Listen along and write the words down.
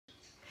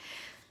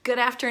Good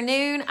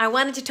afternoon. I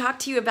wanted to talk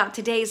to you about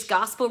today's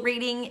gospel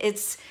reading.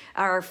 It's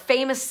our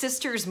famous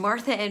sisters,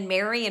 Martha and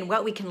Mary, and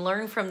what we can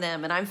learn from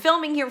them. And I'm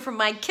filming here from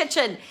my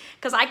kitchen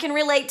because I can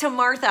relate to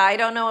Martha. I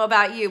don't know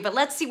about you, but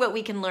let's see what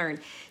we can learn.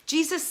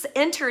 Jesus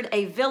entered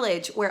a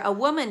village where a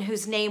woman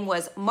whose name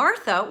was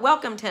Martha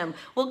welcomed him.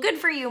 Well, good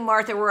for you,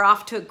 Martha. We're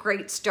off to a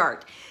great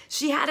start.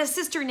 She had a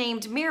sister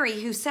named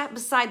Mary who sat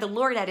beside the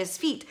Lord at his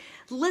feet,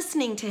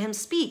 listening to him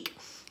speak.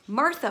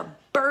 Martha,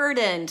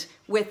 burdened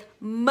with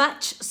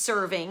much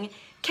serving,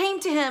 came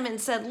to him and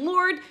said,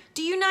 "Lord,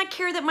 do you not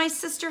care that my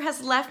sister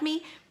has left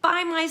me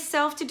by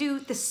myself to do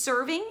the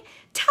serving?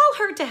 Tell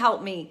her to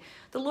help me."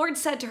 The Lord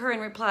said to her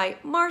in reply,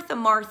 "Martha,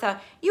 Martha,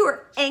 you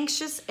are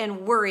anxious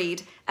and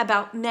worried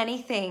about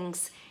many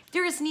things.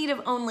 There is need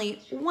of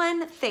only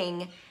one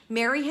thing.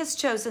 Mary has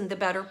chosen the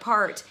better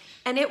part,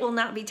 and it will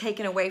not be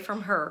taken away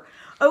from her."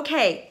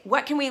 Okay,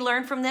 what can we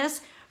learn from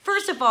this?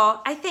 First of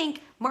all, I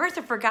think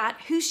Martha forgot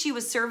who she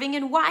was serving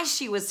and why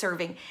she was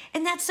serving.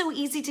 And that's so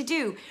easy to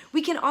do.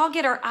 We can all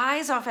get our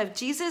eyes off of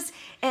Jesus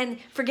and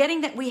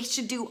forgetting that we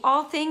should do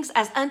all things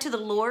as unto the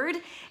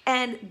Lord.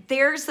 And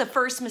there's the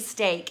first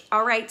mistake.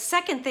 All right.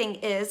 Second thing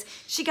is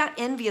she got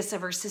envious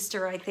of her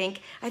sister, I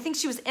think. I think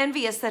she was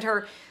envious that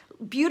her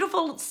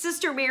beautiful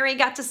sister Mary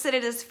got to sit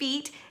at his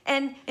feet,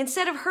 and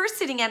instead of her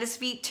sitting at his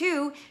feet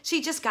too,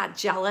 she just got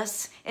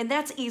jealous. And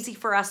that's easy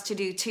for us to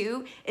do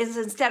too, is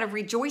instead of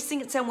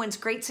rejoicing at someone's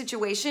great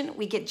situation,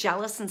 we get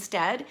jealous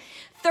instead.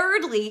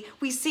 Thirdly,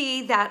 we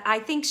see that I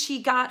think she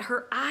got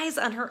her eyes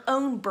on her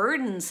own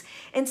burdens.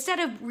 Instead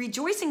of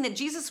rejoicing that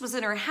Jesus was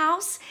in her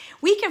house,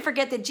 we can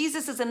forget that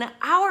Jesus is in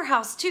our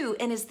house too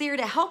and is there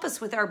to help us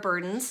with our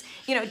burdens.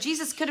 You know,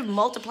 Jesus could have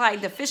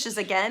multiplied the fishes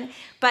again,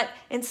 but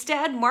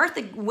instead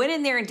Martha went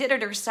in there and did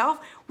it herself.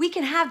 We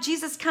can have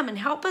Jesus come and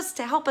help us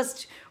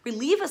to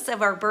relieve us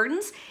of our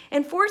burdens.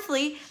 And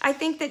fourthly, I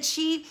think that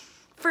she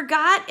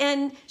forgot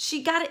and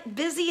she got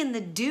busy in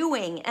the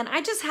doing. And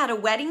I just had a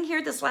wedding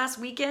here this last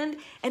weekend,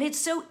 and it's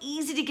so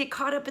easy to get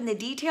caught up in the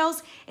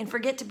details and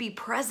forget to be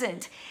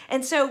present.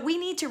 And so we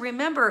need to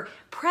remember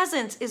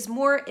presence is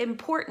more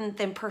important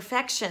than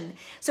perfection.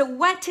 So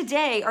what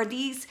today are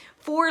these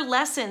 4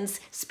 lessons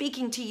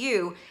speaking to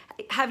you?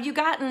 Have you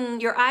gotten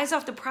your eyes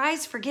off the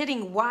prize,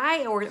 forgetting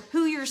why or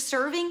who you're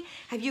serving?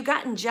 Have you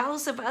gotten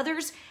jealous of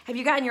others? Have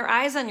you gotten your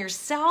eyes on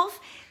yourself,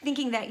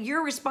 thinking that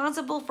you're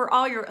responsible for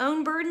all your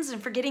own burdens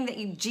and forgetting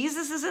that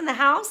Jesus is in the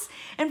house?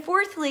 And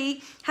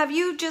fourthly, have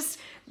you just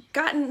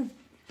gotten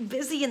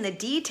busy in the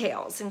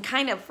details and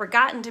kind of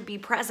forgotten to be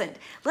present?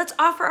 Let's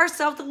offer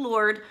ourselves to the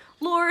Lord.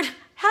 Lord,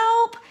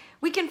 help!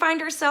 We can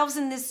find ourselves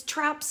in this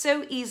trap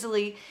so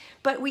easily,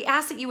 but we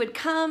ask that you would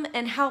come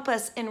and help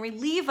us and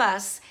relieve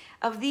us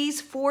of these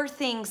 4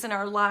 things in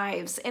our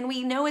lives. And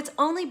we know it's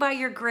only by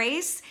your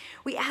grace.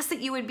 We ask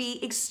that you would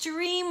be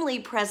extremely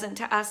present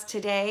to us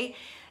today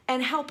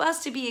and help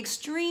us to be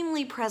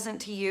extremely present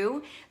to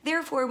you.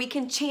 Therefore, we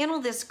can channel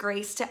this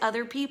grace to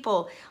other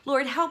people.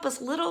 Lord, help us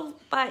in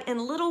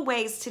little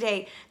ways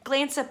today.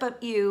 Glance up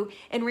at you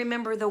and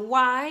remember the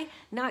why,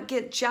 not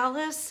get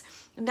jealous,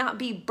 not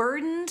be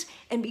burdened,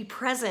 and be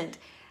present.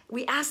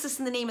 We ask this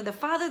in the name of the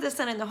Father, the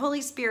Son, and the Holy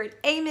Spirit.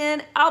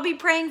 Amen. I'll be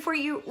praying for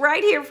you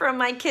right here from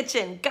my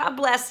kitchen. God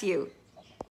bless you.